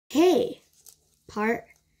Hey, part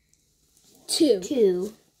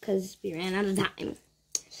 2. Because we ran out of time.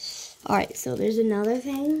 Alright, so there's another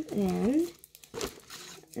thing, and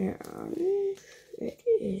it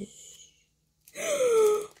is...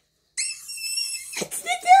 It's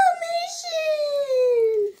the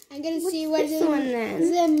Dalmatian! I'm going to What's see what this one, then?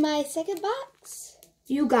 is in my second box.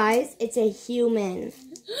 You guys, it's a human.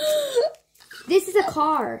 This is a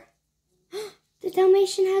car. The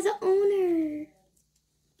Dalmatian has an owner.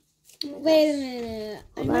 Wait a minute.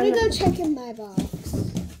 I'm going to go check in my box.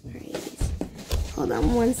 Alrighties. Hold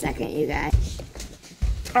on 1 second, you guys.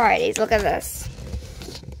 Alrighties, look at this.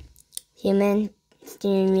 Human,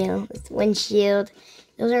 steering wheel, this windshield.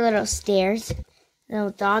 Those are little stairs. Little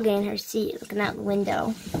dog in her seat looking out the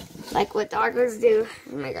window. Like what doggos do.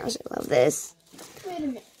 Oh my gosh, I love this. Wait a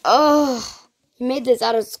minute. Oh, you made this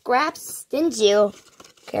out of scraps, didn't you,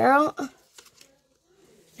 Carol?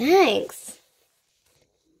 Thanks.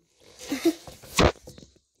 Okay,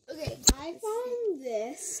 I found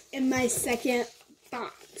this in my second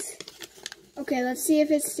box. Okay, let's see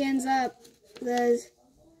if it stands up.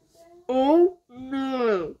 Oh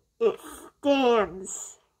no, it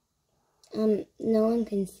stands. No one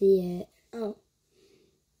can see it. Oh.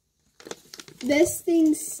 This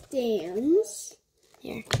thing stands.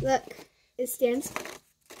 Here. Look, it stands.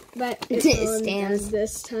 But It only stands. does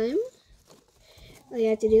this time. All you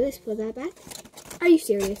have to do is pull that back. Are you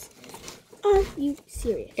serious? Are you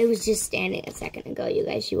serious? It was just standing a second ago, you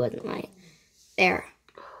guys. She wasn't lying. There.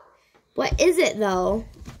 What is it, though?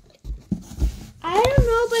 I don't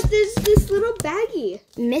know, but there's this little baggie.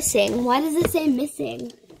 Missing. Why does it say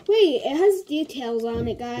missing? Wait, it has details on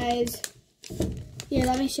it, guys. Here,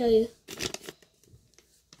 let me show you.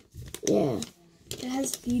 Yeah. It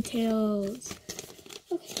has details.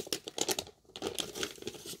 Okay.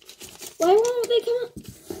 Why won't they come up?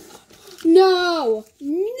 No!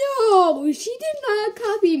 No! She did not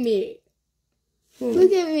copy me.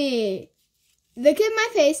 Look at me. Look at my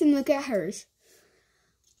face and look at hers.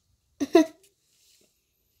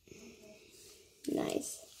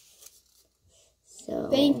 Nice.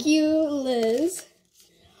 So. Thank you, Liz.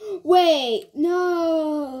 Wait,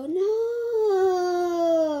 no,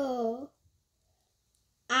 no.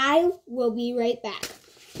 I will be right back.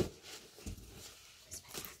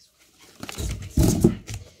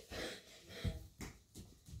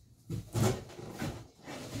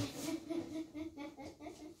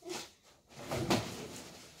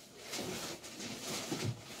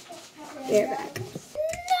 Get back.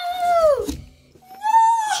 No! No!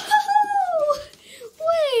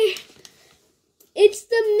 Wait. It's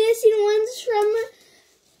the missing ones from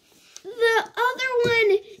the other one.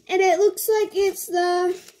 And it looks like it's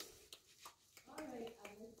the...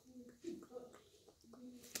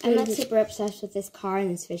 I'm not super obsessed with this car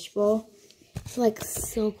and this fishbowl. It's like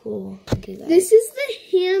so cool. Okay, guys. This is the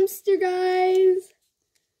hamster, guys.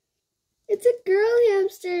 It's a girl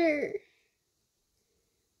hamster.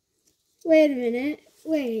 Wait a minute.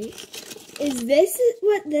 Wait. Is this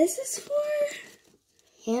what this is for?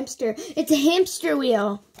 Hamster. It's a hamster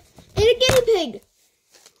wheel. And a guinea pig.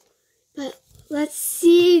 But let's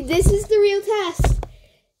see. This is the real test.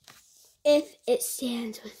 If it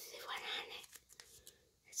stands with the one on it.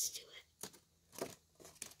 Let's do it.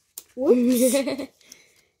 Whoops.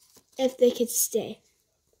 If they could stay.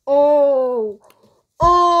 Oh.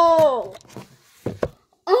 Oh.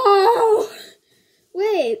 Oh.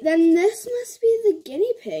 Wait, then this must be the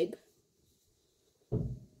guinea pig.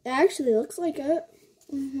 It actually looks like it.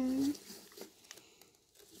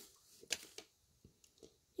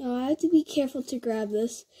 Now I have to be careful to grab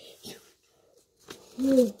this.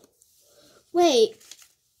 Wait,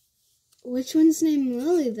 which one's named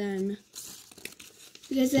Lily then?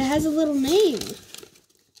 Because it has a little name.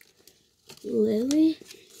 Lily?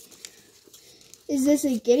 Is this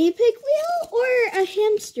a guinea pig wheel or a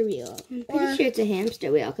hamster wheel? I'm pretty sure it's a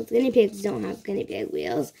hamster wheel because guinea pigs don't have guinea pig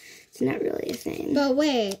wheels. It's not really a thing. But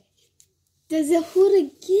wait, does it hold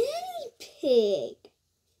a guinea pig?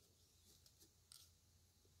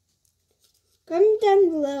 Comment down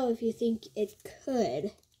below if you think it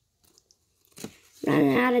could.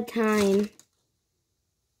 Running out of time.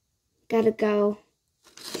 Gotta go.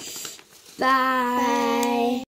 Bye. Bye.